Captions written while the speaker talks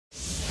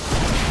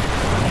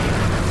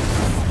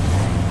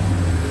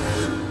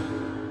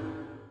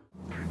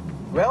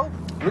Well,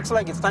 looks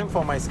like it's time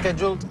for my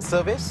scheduled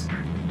service.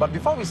 But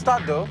before we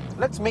start though,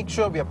 let's make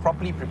sure we are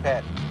properly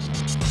prepared.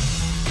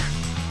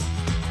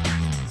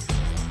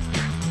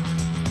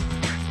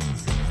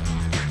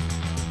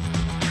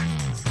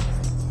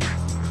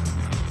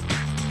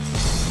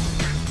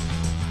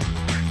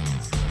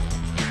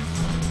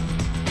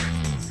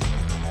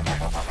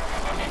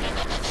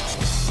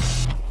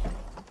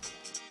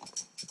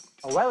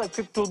 A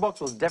well-equipped toolbox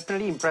will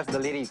definitely impress the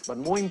ladies, but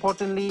more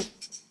importantly,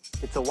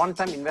 it's a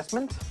one-time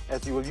investment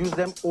as you will use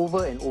them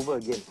over and over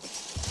again.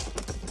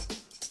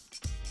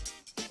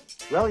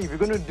 Well, if you're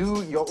going to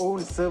do your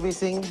own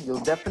servicing, you'll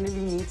definitely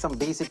need some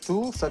basic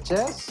tools such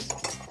as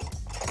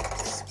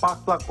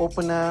spark plug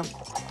opener,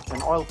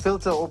 an oil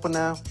filter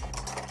opener,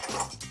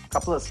 a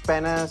couple of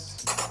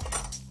spanners,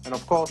 and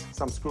of course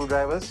some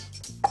screwdrivers.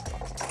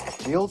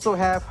 We also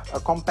have a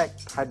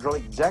compact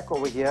hydraulic jack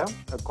over here,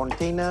 a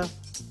container,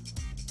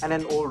 and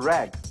an old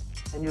rag.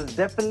 And you'll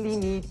definitely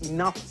need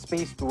enough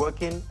space to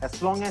work in.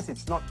 As long as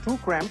it's not too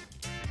cramped,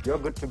 you're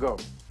good to go.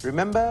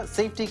 Remember,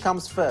 safety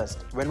comes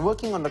first. When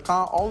working on the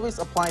car, always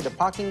apply the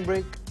parking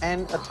brake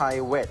and a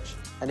tire wedge.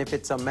 And if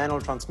it's a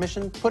manual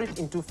transmission, put it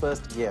into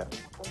first gear.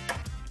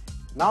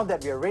 Now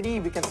that we are ready,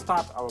 we can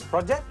start our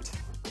project.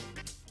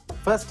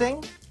 First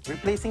thing,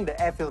 replacing the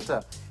air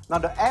filter. Now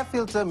the air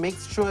filter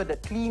makes sure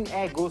that clean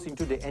air goes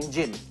into the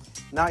engine.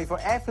 Now if your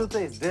air filter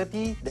is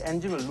dirty, the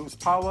engine will lose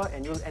power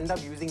and you'll end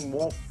up using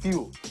more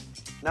fuel.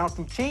 Now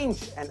to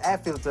change an air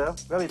filter,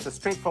 well, it's a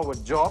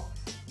straightforward job,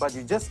 but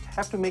you just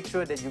have to make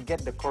sure that you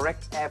get the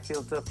correct air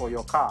filter for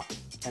your car.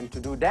 And to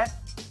do that,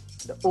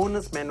 the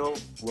owner's manual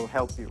will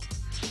help you.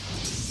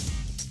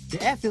 The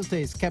air filter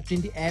is kept in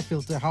the air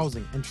filter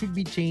housing and should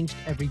be changed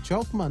every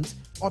 12 months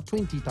or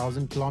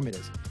 20,000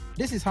 kilometers.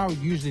 This is how it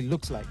usually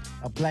looks like,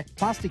 a black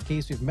plastic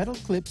case with metal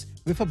clips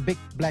with a big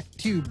black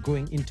tube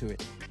going into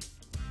it.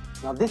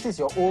 Now this is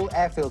your old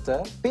air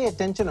filter. Pay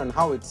attention on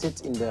how it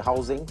sits in the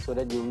housing so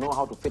that you'll know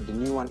how to fit the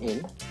new one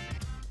in.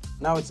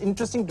 Now it's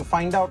interesting to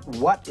find out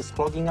what is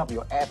clogging up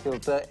your air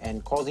filter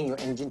and causing your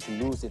engine to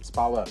lose its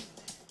power.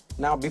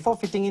 Now before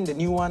fitting in the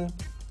new one,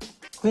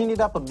 clean it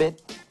up a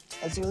bit,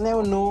 as you'll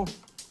never know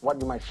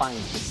what you might find.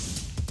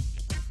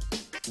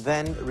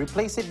 Then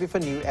replace it with a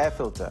new air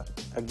filter.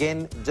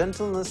 Again,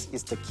 gentleness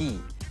is the key.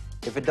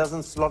 If it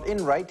doesn't slot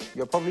in right,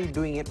 you're probably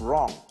doing it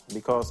wrong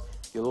because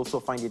you'll also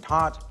find it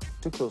hard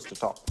to close the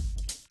top.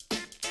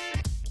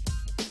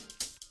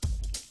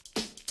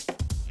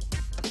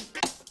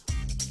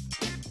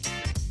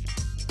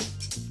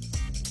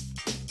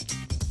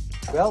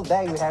 Well,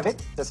 there you have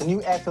it. There's a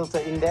new air filter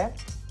in there.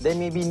 There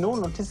may be no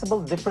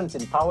noticeable difference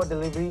in power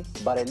delivery,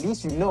 but at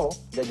least you know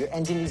that your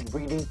engine is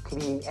breathing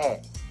clean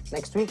air.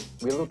 Next week,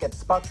 we'll look at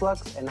spark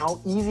plugs and how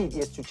easy it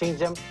is to change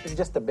them with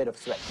just a bit of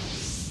sweat.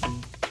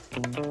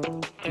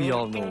 We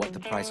all know what the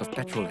price of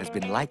petrol has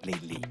been like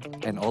lately,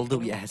 and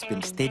although it has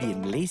been steady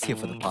in Malaysia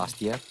for the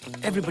past year,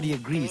 everybody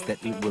agrees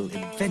that it will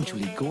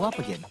eventually go up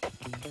again.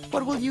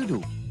 What will you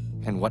do?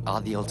 And what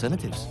are the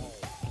alternatives?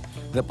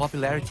 The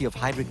popularity of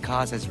hybrid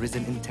cars has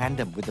risen in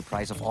tandem with the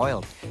price of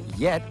oil,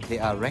 yet they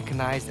are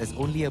recognized as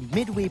only a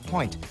midway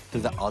point to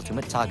the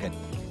ultimate target.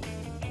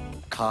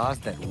 Cars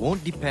that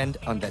won't depend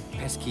on that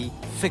pesky,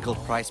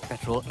 fickle-priced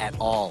petrol at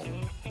all.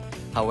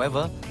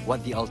 However,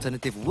 what the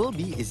alternative will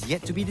be is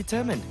yet to be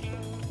determined.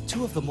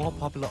 Two of the more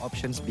popular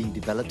options being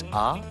developed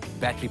are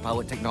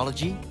battery-powered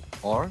technology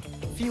or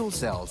fuel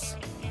cells.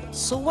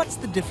 So what's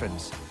the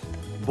difference?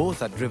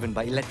 Both are driven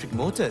by electric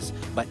motors,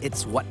 but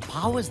it's what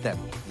powers them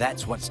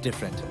that's what's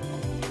different.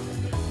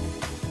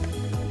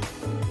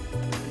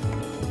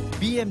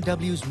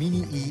 BMW's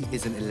Mini E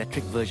is an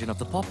electric version of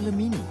the popular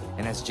Mini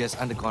and has just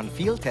undergone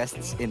field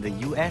tests in the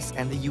US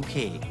and the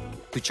UK.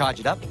 To charge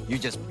it up, you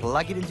just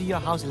plug it into your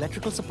house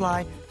electrical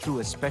supply through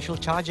a special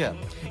charger.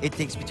 It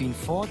takes between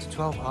 4 to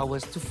 12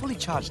 hours to fully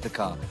charge the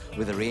car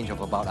with a range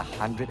of about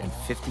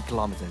 150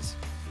 kilometers.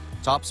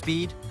 Top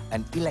speed,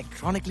 an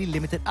electronically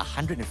limited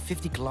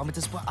 150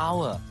 kilometers per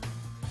hour.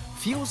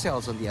 Fuel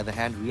cells, on the other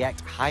hand,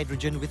 react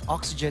hydrogen with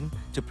oxygen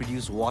to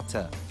produce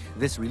water.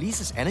 This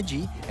releases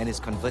energy and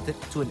is converted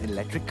to an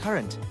electric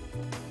current.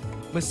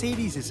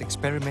 Mercedes is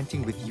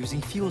experimenting with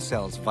using fuel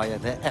cells via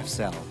their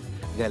F-cell.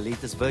 Their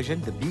latest version,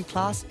 the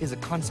B-Class, is a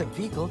concept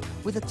vehicle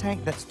with a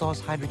tank that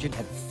stores hydrogen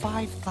at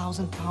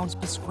 5,000 pounds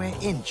per square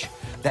inch.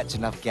 That's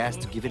enough gas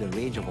to give it a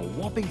range of a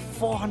whopping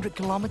 400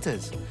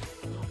 kilometers.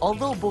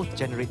 Although both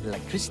generate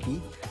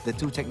electricity, the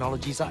two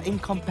technologies are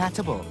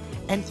incompatible,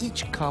 and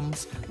each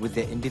comes with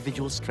their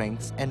individual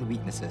strengths and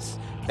weaknesses.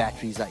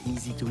 Batteries are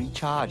easy to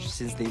recharge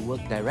since they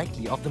work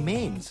directly off the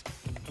mains.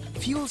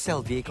 Fuel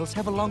cell vehicles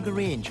have a longer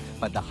range,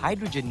 but the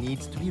hydrogen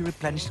needs to be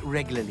replenished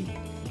regularly.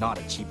 Not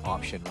a cheap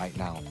option right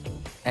now.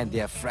 And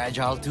they're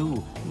fragile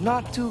too.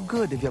 Not too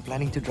good if you're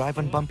planning to drive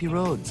on bumpy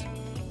roads.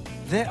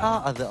 There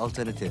are other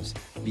alternatives.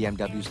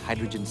 BMW's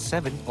Hydrogen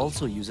 7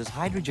 also uses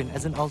hydrogen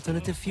as an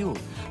alternative fuel.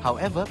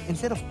 However,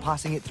 instead of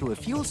passing it through a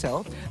fuel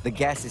cell, the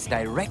gas is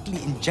directly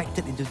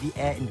injected into the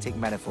air intake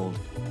manifold.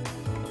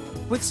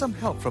 With some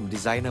help from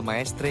designer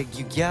Maestre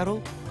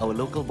Giugiaro, our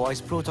local boys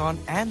Proton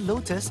and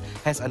Lotus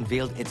has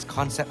unveiled its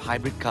concept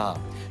hybrid car,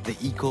 the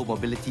Eco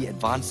Mobility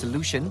Advanced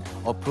Solution,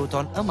 or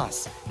Proton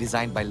EMAS,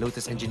 designed by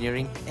Lotus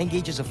Engineering,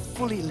 engages a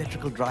fully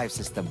electrical drive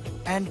system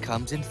and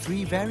comes in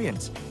 3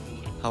 variants.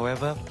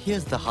 However,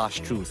 here's the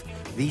harsh truth.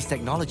 These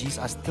technologies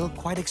are still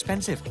quite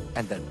expensive,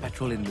 and that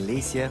petrol in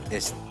Malaysia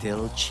is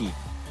still cheap.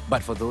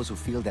 But for those who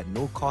feel that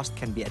no cost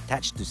can be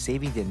attached to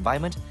saving the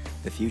environment,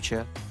 the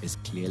future is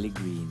clearly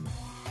green.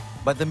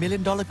 But the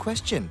million-dollar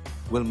question,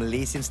 will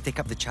Malaysians take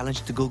up the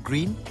challenge to go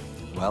green?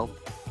 Well,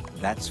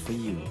 that's for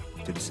you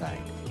to decide.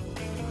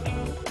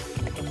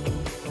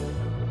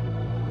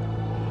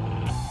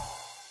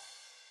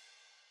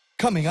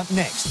 Coming up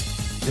next,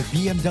 the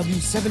BMW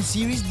 7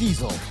 Series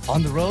Diesel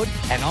on the road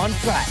and on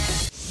track.